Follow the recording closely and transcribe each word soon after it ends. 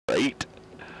great.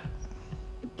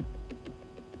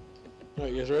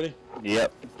 Alright, you guys ready?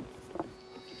 Yep.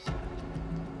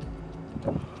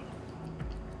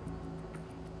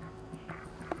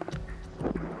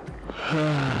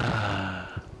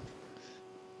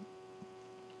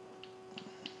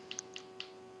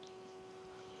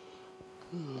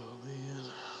 Oh man.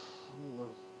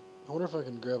 I wonder if I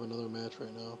can grab another match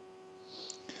right now.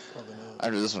 Probably not.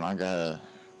 After this one, I gotta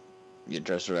get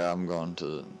dressed right. I'm going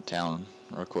to town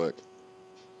real quick.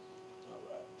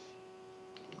 Alright.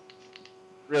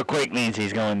 Real quick means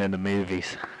he's going to the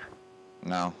movies.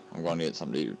 No, I'm going to get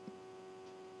something to eat.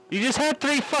 You just had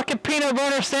 3 fucking peanut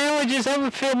butter sandwiches. That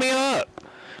would fill me up.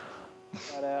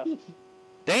 Got out.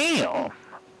 Damn.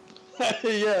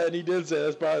 Yeah, and he did say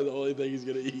that's probably the only thing he's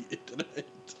gonna eat tonight.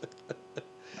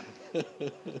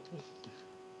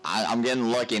 I'm getting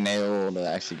lucky and able to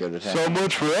actually go to town. So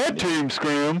much for that team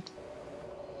scrim.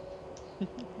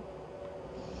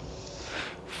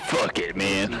 Fuck it,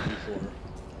 man.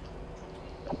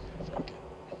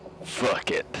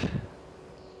 Fuck it.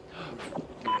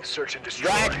 Search and destroy.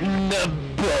 Right in the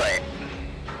butt.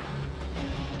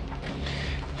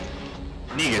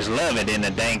 Niggas love it in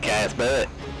the dank ass butt.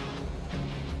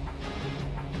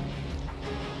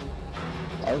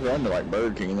 I was running to like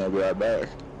Burger King and I'll be right back.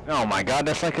 Oh my god,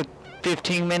 that's like a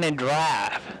 15-minute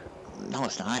drive. No,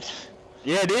 it's not.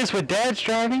 Yeah, it is with Dad's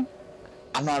driving.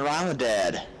 I'm not riding with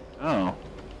Dad. Oh.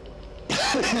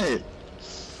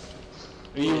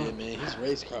 Yeah, man, he's a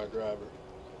race car driver.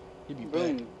 He'd be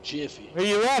back jiffy. Who are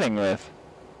you riding with?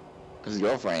 His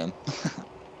girlfriend.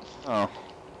 Oh.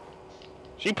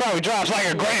 She probably drives like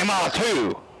a grandma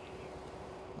too.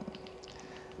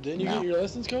 Didn't you get your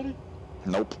license, Cody?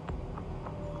 Nope.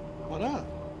 Why not?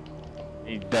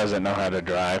 He doesn't know how to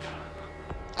drive.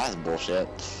 That's bullshit.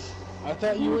 I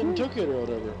thought you went and took it or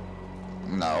whatever.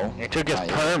 No. He took his Not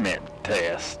yet. permit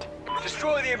test.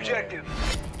 Destroy the objective.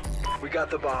 We got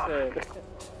the bomb. Said,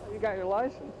 you got your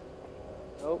license?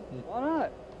 Nope. Why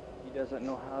not? He doesn't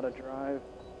know how to drive.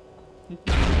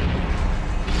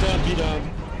 Son, be done.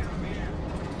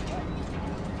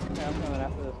 Okay, I'm coming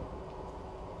after this.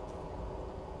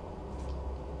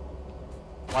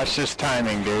 Watch this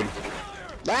timing, dude.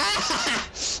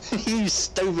 You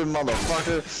stupid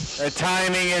motherfucker. The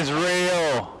timing is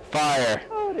real. Fire.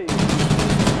 Cody! Oh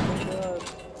my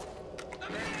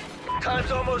God.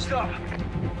 Time's almost up.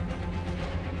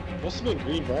 Must have been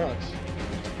green box.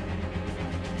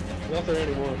 Not there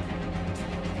anymore.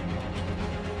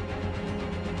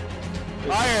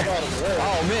 Fire!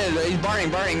 Oh, mid. He's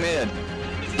burning mid.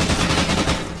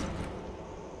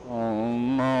 Oh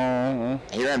no.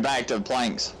 He ran back to the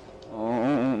planks.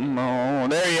 Oh no.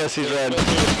 There he is, he's red.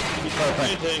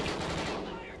 Perfect.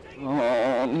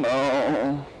 Oh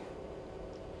no.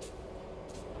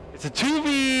 It's a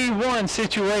 2v1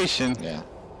 situation. Yeah.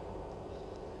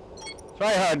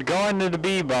 Try hard, go into the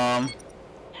B-bomb.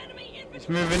 He's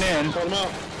moving in. Cut him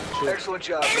out. Excellent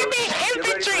job, Enemy Coach. Get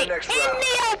ready for infantry the in next round.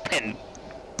 the open!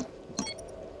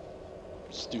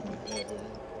 Stupid baboon.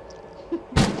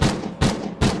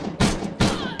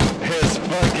 His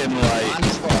fucking I'm light.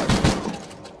 as fuck.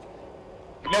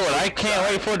 You know what I can't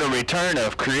wait for? The return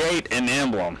of create an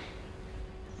emblem.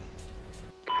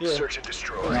 Yeah. Search and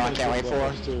destroy. No, I can't wait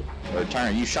for Too.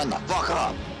 Return. You shut the fuck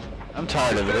up. I'm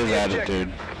tired of his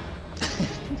attitude.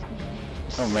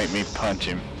 Don't make me punch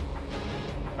him.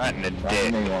 Right in the I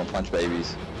dick. know you want to punch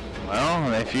babies.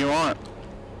 Well, if you want.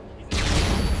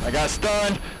 I got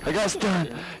stunned. I got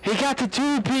stunned. He got the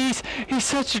 2-piece. He's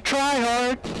such a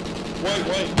tryhard. Wait.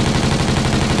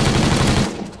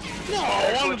 No,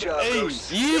 Excellent job, ace.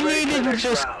 Ghost. You Get ready for need the to next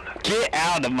just round. get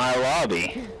out of my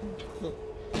lobby.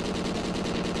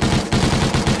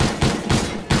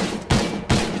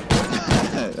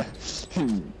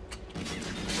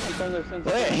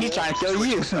 Wait, he's trying to kill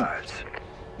you. Switching sides.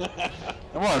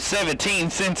 I'm on 17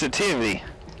 sensitivity.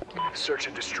 Search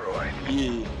and destroy.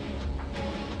 Yeah.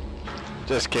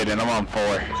 Just kidding, I'm on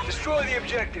 4. Destroy the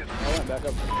objective. I went back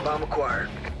up. Bomb acquired.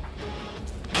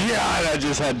 God, I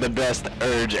just had the best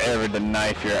urge ever to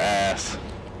knife your ass.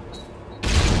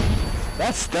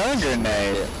 That's stun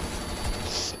grenade.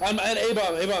 I'm at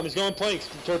A-bomb. A-bomb. He's going planks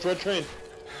towards red train.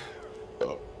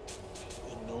 Oh.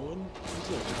 And no one?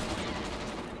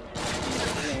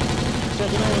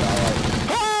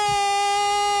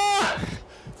 Ah!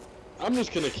 I'm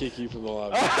just gonna kick you from the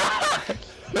lobby.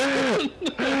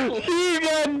 You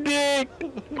got dick.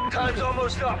 Time's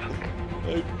almost up.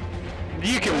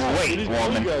 You can wait,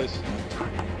 woman. Guys.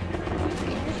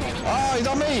 Oh, he's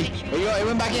on me. He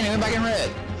went back in. He went back in red.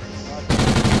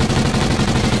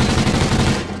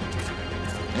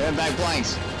 He went back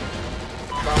blanks.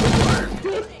 Bomb acquired. He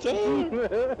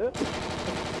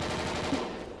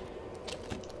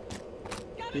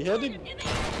had to.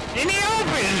 In the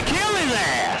open, kill his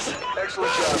ass!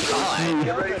 Excellent job, guys.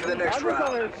 Get ready for the next I'm just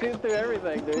round. gonna shoot through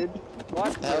everything, dude.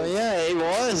 Watch Hell this. yeah, he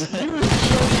was.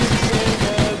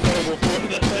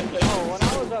 Oh, when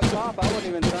I was up top, I wasn't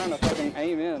even trying to fucking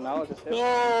aim in. I was just hitting.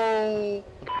 No.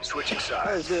 Switching I was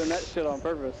sides. doing that shit on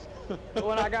purpose. But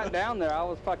when I got down there, I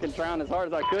was fucking trying as hard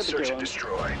as I could to Search kill and him.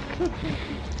 destroy.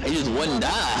 He just wouldn't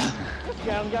die. This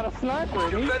guy's got a sniper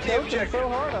and he's Defend the choking objective. so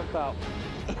hard up top.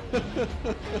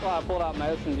 So I pulled out my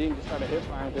SMG and just started hip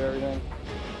firing through everything.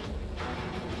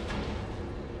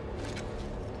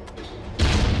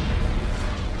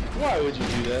 Why would you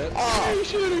do that? Oh. Why are you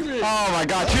shooting me? Oh my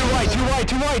god, too white, too white,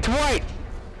 too white, too white!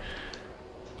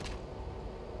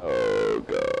 Oh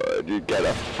god, you got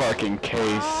a fucking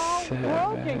case. Oh,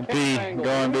 broken B, rectangle,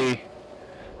 going dude. B.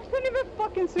 I couldn't even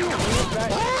fucking see what he was back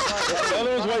there. The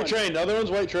other one's white train. The other one's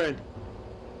white train.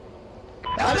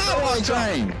 I'm not white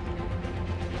train.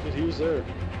 Dude, he was there.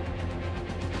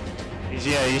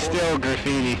 He's still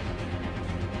graffiti.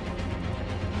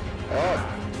 Oh.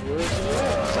 Where's he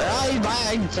at? Ah, he's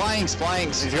back.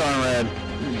 Flanks. He's going red.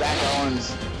 Back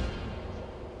Owens.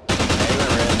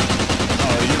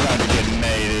 Oh, you're about to get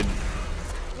mated.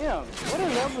 Yeah, what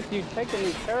is up with you taking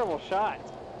these terrible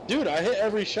shots? Dude, I hit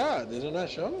every shot. Didn't I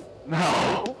show?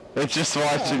 No, it's just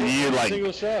watching you Every like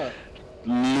single shot.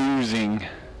 losing.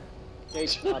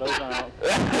 Gate's not open out.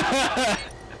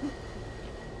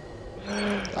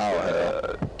 Oh,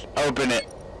 hell. Open it.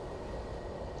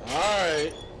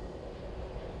 Alright.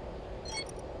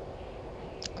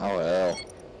 Oh, hell.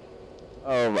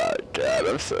 Oh my god,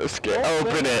 I'm so scared.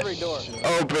 Open Every door. it.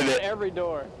 Open it. Every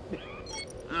door.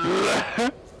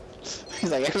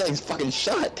 He's like, everything's fucking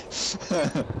shut.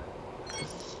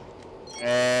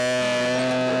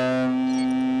 And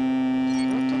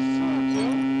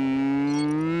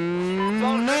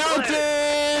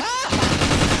melted.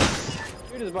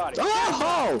 Shoot his body.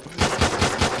 Oh! Oh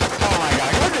my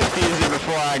god, go defuse it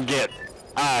before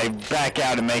I back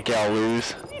out and make y'all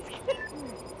lose.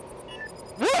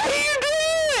 What are you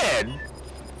doing?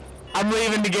 I'm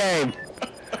leaving the game.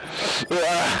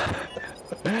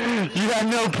 You have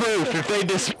no proof. If they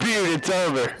dispute, it's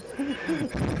over.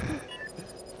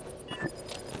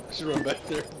 I should run back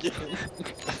there again.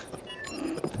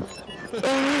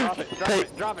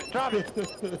 Drop it.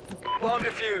 Bomb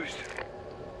defused.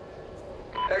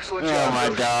 Excellent Oh job. my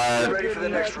Get god. ready for the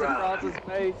next round. Across his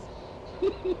face.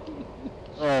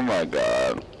 Oh my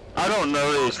god. I don't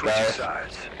know these Switching guys.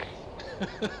 sides.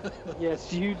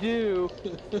 Yes, you do.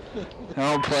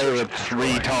 I don't play with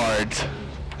retards.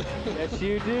 Yes,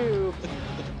 you do.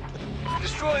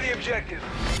 Destroy the objective.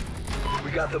 We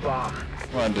got the bomb.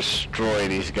 I want to destroy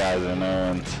these guys in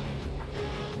Owens.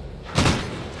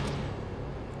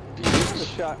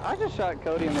 I just shot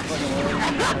Cody in the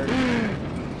fucking leg.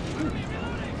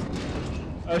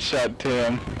 I shot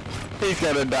Tim. He's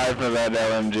gotta die for that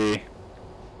LMG.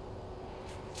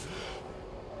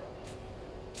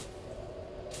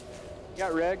 You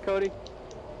got red, Cody?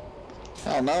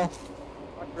 Hell no.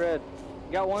 Watch red.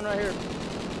 You got one right here.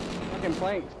 Fucking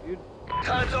planks, dude.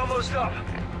 Time's almost up.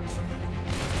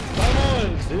 Come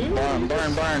on,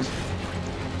 dude. Burn.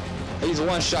 He's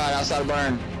one shot outside of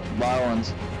burn. By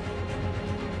Owens.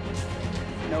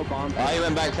 No bomb. Oh, he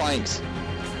went back flanks.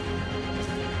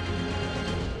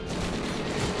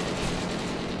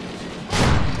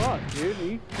 Fuck,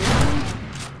 dude.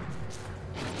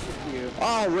 You.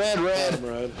 Oh, red.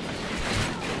 Red.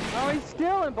 Oh, he's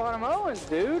still in bottom Owens,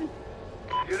 dude.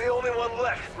 You're the only one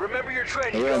left. Remember your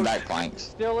training. He went coach. back flanks.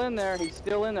 Still in there. He's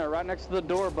still in there, right next to the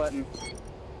door button.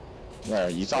 Where?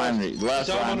 You saw him left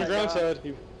Saw him side. underground side.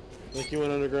 I think he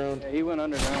went underground. Yeah, he went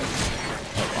underground.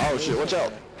 Oh shit, watch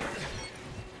out.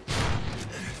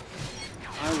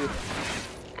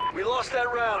 We lost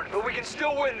that round, but we can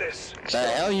still win this. What the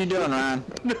hell you doing, Ryan?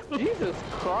 Jesus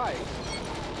Christ.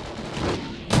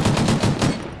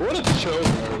 What a choke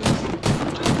artist.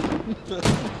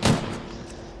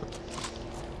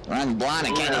 Ryan's blind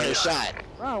and can't hit a shot.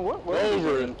 Ron, what?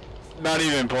 Over it. Not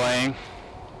even playing.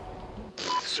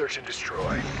 Search and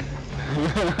destroy.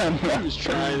 He was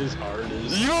trying his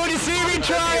hardest. You want to see me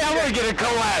try? I'm gonna get a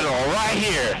collateral right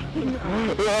here.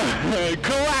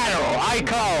 Collateral, I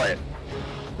call it.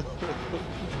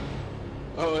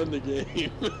 Oh, in the game.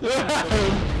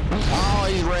 Oh,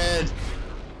 he's red.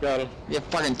 Got him. You have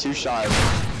fucking two shots.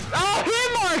 Oh,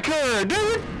 hit marker,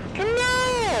 dude.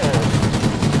 No.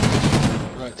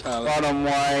 Right, Tyler. Bottom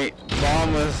white,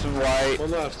 bombless white.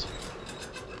 One left.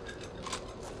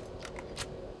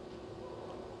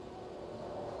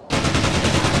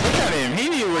 Look at him. He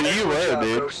knew where you Excellent were, job,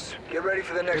 dude. Ghosts. Get ready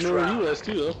for the I next know where round. you was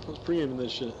too, though. I was pre-aiming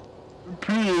that shit.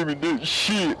 Pre-aiming that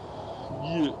shit.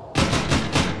 Yeah.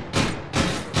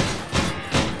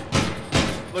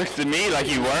 Looks to me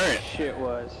like you weren't. Shit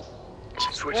was.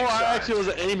 Switching Well, I sides. actually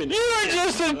was aiming. You were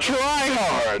just a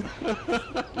tryhard.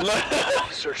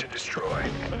 Search and destroy.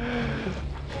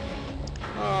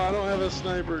 Oh, I don't have a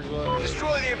sniper glove.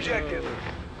 Destroy the objective.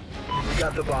 We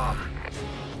got the bomb.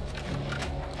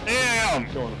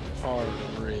 Damn. Going hard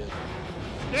and red.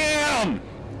 Damn.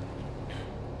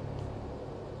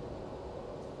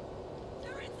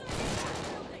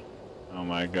 Oh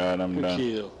my god, I'm Good done.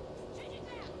 kill.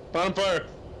 Bottom fire.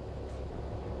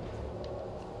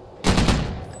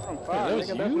 I'm Yeah, fine, that was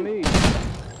nigga, that's you? me.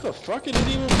 What the fuck? It didn't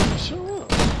even show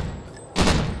up.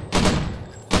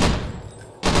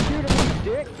 Shoot him,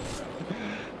 you dick.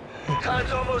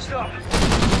 Time's almost up.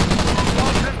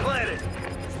 Bomb's been planted.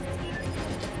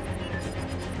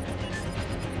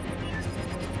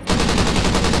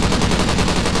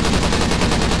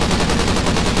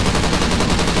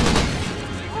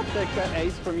 I'll take that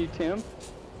ace from you, Tim.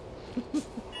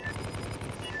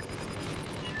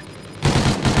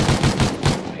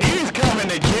 He's coming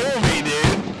to kill me,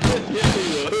 dude.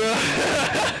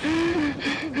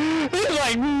 He's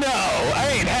like, no, I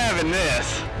ain't having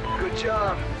this. Good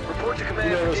job. Report to command.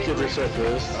 You know for those kids are so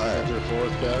debriefing. pissed. Alright. Their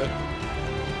fourth guy.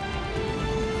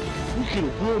 We could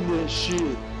have won that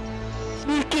shit.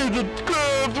 These kids are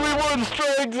scrubs. We won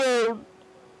strike zone.